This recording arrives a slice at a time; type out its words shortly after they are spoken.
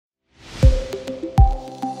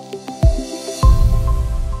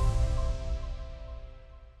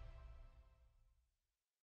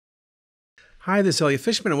Hi, this is Elliot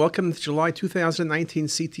Fishman, and welcome to the July 2019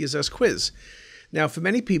 CTisus quiz. Now, for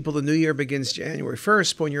many people, the new year begins January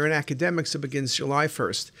 1st, but when you're in academics, it begins July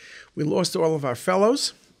 1st. We lost all of our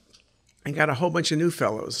fellows and got a whole bunch of new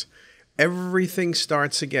fellows. Everything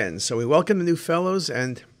starts again. So we welcome the new fellows,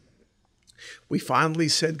 and we finally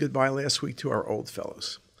said goodbye last week to our old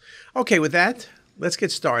fellows. Okay, with that, let's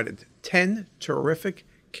get started. 10 terrific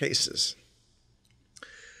cases.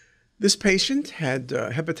 This patient had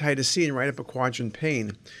hepatitis C and right upper quadrant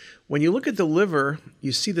pain. When you look at the liver,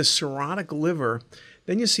 you see the cirrhotic liver.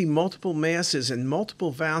 Then you see multiple masses and multiple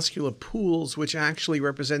vascular pools, which actually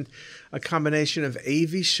represent a combination of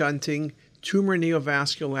AV shunting, tumor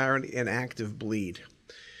neovascularity, and active bleed.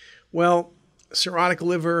 Well, cirrhotic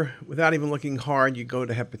liver, without even looking hard, you go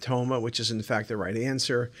to hepatoma, which is in fact the right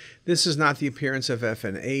answer. This is not the appearance of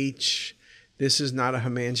FNH. This is not a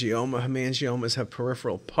hemangioma. Hemangiomas have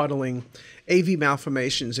peripheral puddling. AV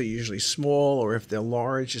malformations are usually small, or if they're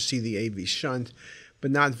large, you see the AV shunt,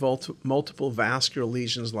 but not multiple vascular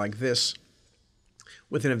lesions like this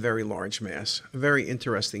within a very large mass. A very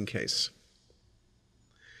interesting case.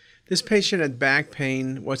 This patient had back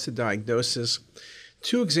pain. What's the diagnosis?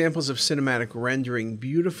 Two examples of cinematic rendering,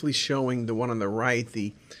 beautifully showing the one on the right,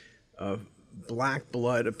 the black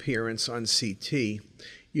blood appearance on CT.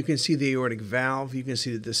 You can see the aortic valve. You can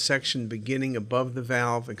see the dissection beginning above the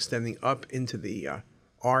valve, extending up into the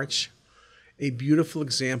arch. A beautiful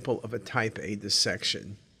example of a type A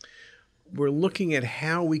dissection. We're looking at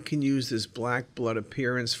how we can use this black blood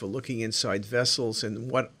appearance for looking inside vessels and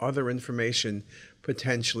what other information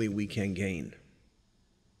potentially we can gain.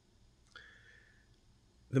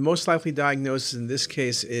 The most likely diagnosis in this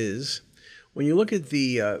case is, when you look at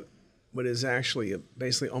the what is actually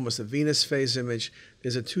basically almost a venous phase image,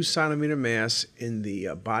 there's a 2-centimeter mass in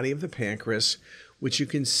the body of the pancreas, which you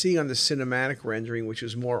can see on the cinematic rendering, which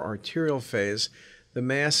is more arterial phase. The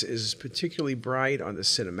mass is particularly bright on the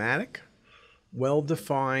cinematic,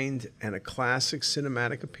 well-defined, and a classic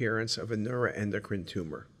cinematic appearance of a neuroendocrine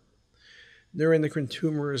tumor. Neuroendocrine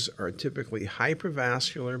tumors are typically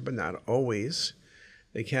hypervascular, but not always.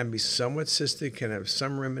 They can be somewhat cystic, can have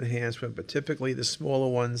some rim enhancement, but typically the smaller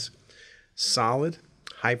ones, solid,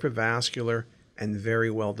 hypervascular, and very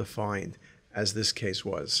well defined, as this case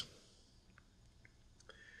was.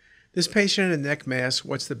 This patient had a neck mass.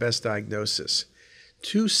 What's the best diagnosis?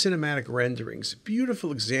 Two cinematic renderings.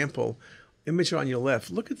 Beautiful example, image on your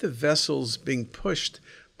left. Look at the vessels being pushed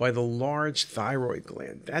by the large thyroid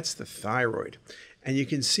gland. That's the thyroid. And you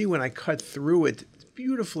can see when I cut through it,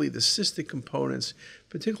 beautifully the cystic components,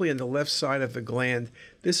 particularly on the left side of the gland.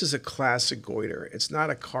 This is a classic goiter. It's not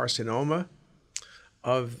a carcinoma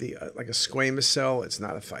of the like a squamous cell. It's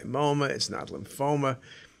not a thymoma. It's not lymphoma.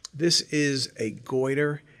 This is a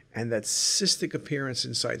goiter, and that cystic appearance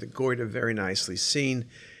inside the goiter very nicely seen,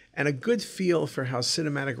 and a good feel for how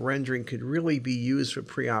cinematic rendering could really be used for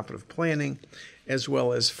preoperative planning as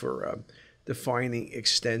well as for defining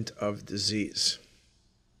extent of disease.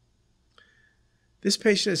 This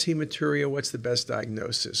patient has hematuria. What's the best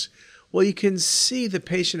diagnosis? Well, you can see the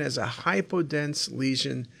patient has a hypodense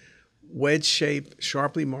lesion, wedge-shaped,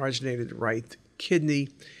 sharply marginated right kidney.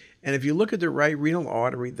 And if you look at the right renal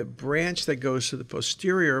artery, the branch that goes to the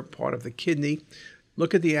posterior part of the kidney,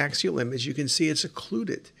 look at the axial image, you can see it's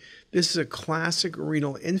occluded. This is a classic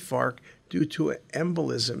renal infarct due to an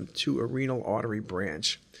embolism to a renal artery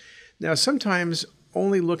branch. Now, sometimes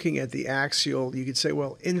only looking at the axial, you could say,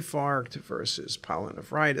 well, infarct versus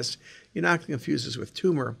pyelonephritis. You're not going to confuse this with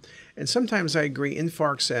tumor. And sometimes I agree,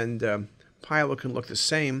 infarcts and pyelo can look the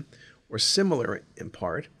same or similar in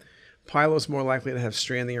part. Pyelo is more likely to have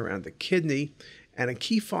stranding around the kidney. And a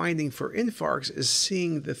key finding for infarcts is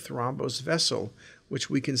seeing the thrombosed vessel, which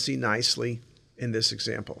we can see nicely in this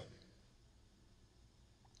example.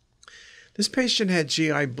 This patient had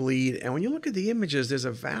GI bleed, and when you look at the images, there's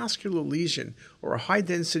a vascular lesion or a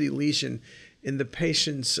high-density lesion in the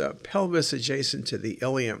patient's pelvis adjacent to the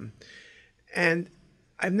ilium. And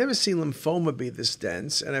I've never seen lymphoma be this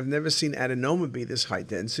dense, and I've never seen adenoma be this high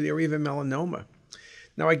density, or even melanoma.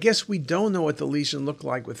 Now, I guess we don't know what the lesion looked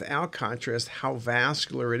like without contrast, how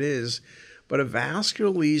vascular it is, but a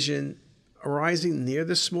vascular lesion arising near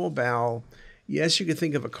the small bowel. Yes, you could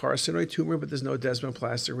think of a carcinoid tumor, but there's no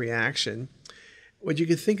desmoplastic reaction. What you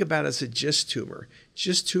could think about is a GIST tumor.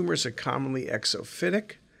 GIST tumors are commonly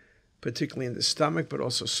exophytic, particularly in the stomach, but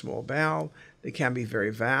also small bowel. They can be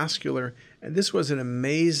very vascular, and this was an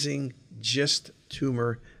amazing GIST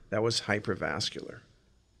tumor that was hypervascular.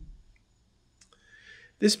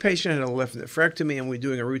 This patient had a left nephrectomy, and we're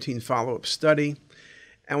doing a routine follow-up study.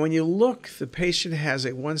 And when you look, the patient has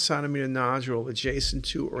a 1 centimeter nodule adjacent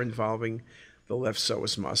to or involving the left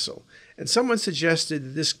psoas muscle. And someone suggested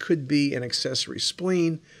that this could be an accessory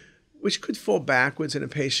spleen, which could fall backwards in a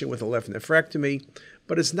patient with a left nephrectomy,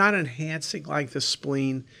 but it's not enhancing like the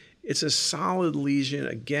spleen. It's a solid lesion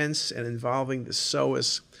against and involving the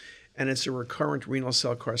psoas, and it's a recurrent renal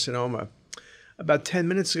cell carcinoma. About 10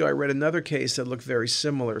 minutes ago, I read another case that looked very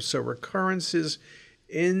similar. So recurrences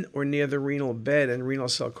in or near the renal bed and renal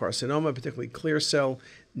cell carcinoma, particularly clear cell,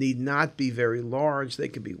 need not be very large. They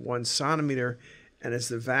could be 1 centimeter, and it's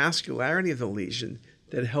the vascularity of the lesion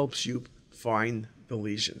that helps you find the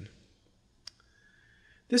lesion.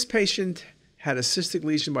 This patient had a cystic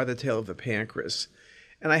lesion by the tail of the pancreas,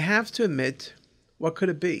 and I have to admit, what could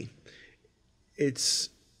it be? It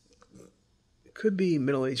could be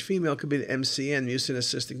middle-aged female, it could be the MCN,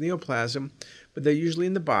 mucinous cystic neoplasm, but they're usually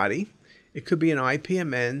in the body. It could be an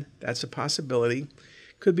IPMN, that's a possibility.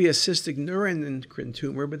 It could be a cystic neuroendocrine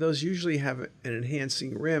tumor, but those usually have an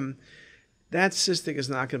enhancing rim. That cystic is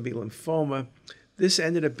not going to be lymphoma. This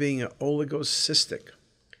ended up being an oligocystic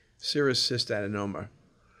serous cystadenoma.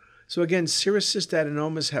 So again, serous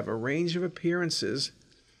cystadenomas have a range of appearances,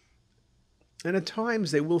 and at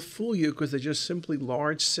times they will fool you because they're just simply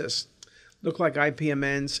large cysts. Look like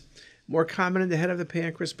IPMNs, more common in the head of the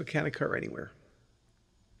pancreas, but can occur anywhere.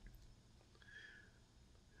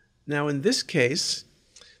 Now in this case,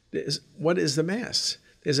 what is the mass?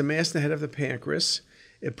 There's a mass in the head of the pancreas.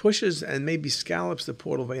 It pushes and maybe scallops the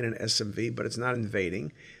portal vein and SMV, but it's not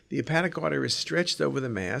invading. The hepatic artery is stretched over the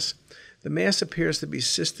mass. The mass appears to be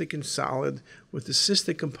cystic and solid, with the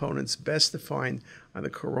cystic components best defined on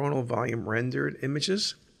the coronal volume rendered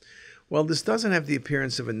images. Well, this doesn't have the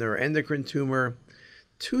appearance of a neuroendocrine tumor,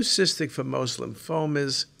 too cystic for most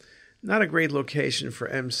lymphomas, not a great location for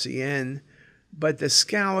MCN, but the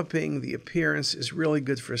scalloping, the appearance, is really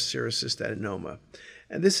good for serous cystadenoma.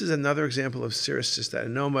 And this is another example of serous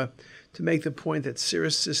cystadenoma to make the point that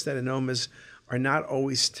serous cystadenomas are not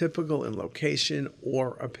always typical in location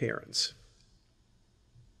or appearance.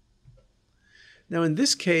 Now in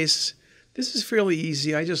this case, this is fairly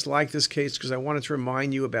easy. I just like this case because I wanted to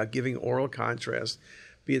remind you about giving oral contrast,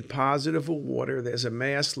 be it positive or water. There's a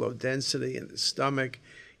mass, low density in the stomach.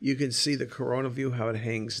 You can see the coronal view, how it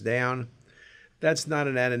hangs down. That's not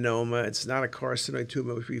an adenoma. It's not a carcinoid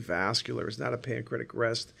tumor, which would be vascular. It's not a pancreatic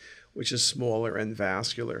rest, which is smaller and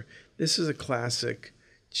vascular. This is a classic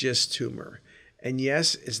GIST tumor. And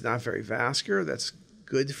yes, it's not very vascular. That's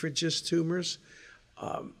good for GIST tumors.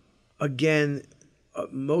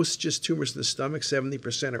 Most GIST tumors in the stomach,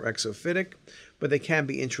 70% are exophytic, but they can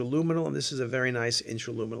be intraluminal, and this is a very nice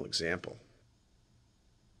intraluminal example.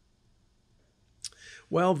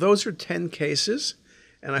 Well, those are 10 cases,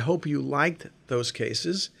 and I hope you liked those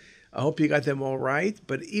cases. I hope you got them all right,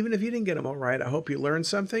 but even if you didn't get them all right, I hope you learned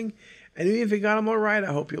something. And even if you got them all right,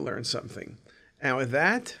 I hope you learned something. And with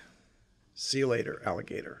that, see you later,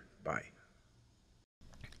 alligator. Bye.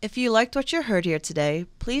 If you liked what you heard here today,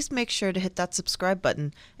 please make sure to hit that subscribe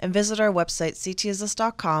button and visit our website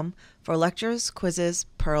CTisus.com for lectures, quizzes,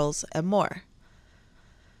 pearls, and more.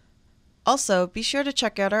 Also, be sure to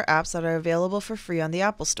check out our apps that are available for free on the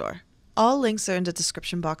Apple Store. All links are in the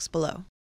description box below.